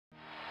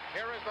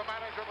Here is the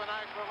manager of the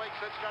National League,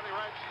 Cincinnati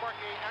Reds,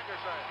 Sparky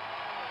Anderson.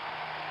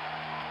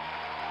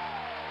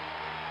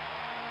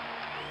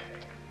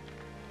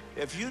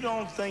 If you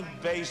don't think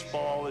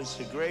baseball is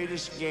the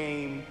greatest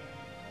game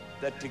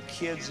that the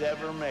kids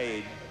ever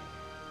made,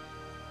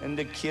 and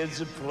the kids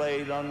have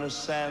played on the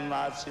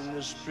sandlots in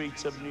the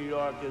streets of New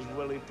York as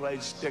Willie played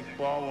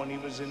stickball when he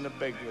was in the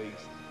big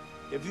leagues,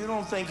 if you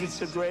don't think it's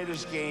the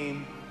greatest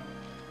game,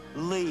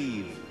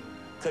 leave,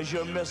 because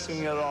you're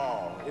missing it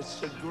all. It's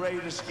the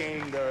greatest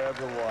game there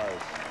ever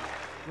was.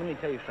 Let me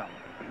tell you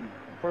something.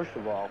 First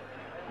of all,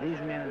 these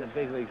men in the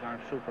big leagues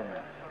aren't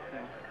supermen.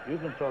 You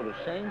can throw the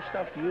same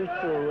stuff you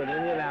threw in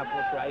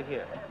Indianapolis right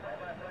here.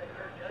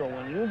 So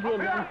when you give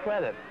them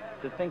credit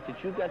to think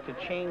that you got to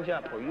change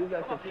up or you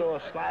got to throw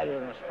a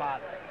slider in a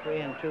spot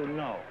 3-2,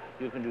 no.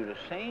 You can do the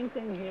same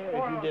thing here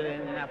as you did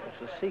in Indianapolis.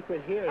 The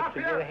secret here is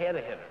to get ahead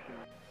of hitters.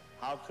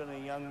 How can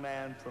a young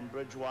man from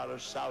Bridgewater,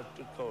 South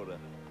Dakota,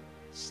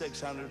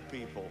 600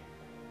 people,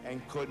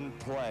 and couldn't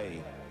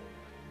play,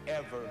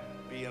 ever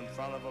be in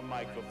front of a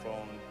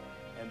microphone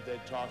and they're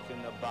talking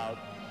about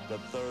the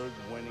third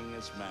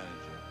winningest manager?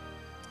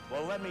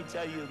 Well, let me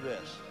tell you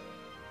this,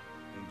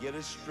 and get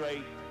it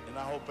straight, and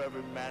I hope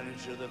every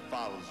manager that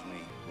follows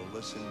me will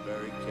listen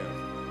very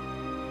carefully.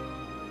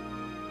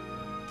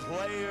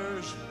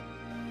 Players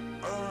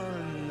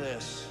earn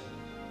this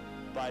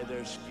by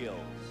their skills.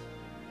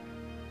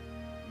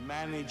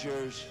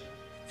 Managers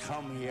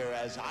come here,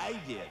 as I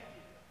did,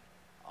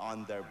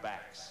 on their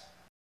backs.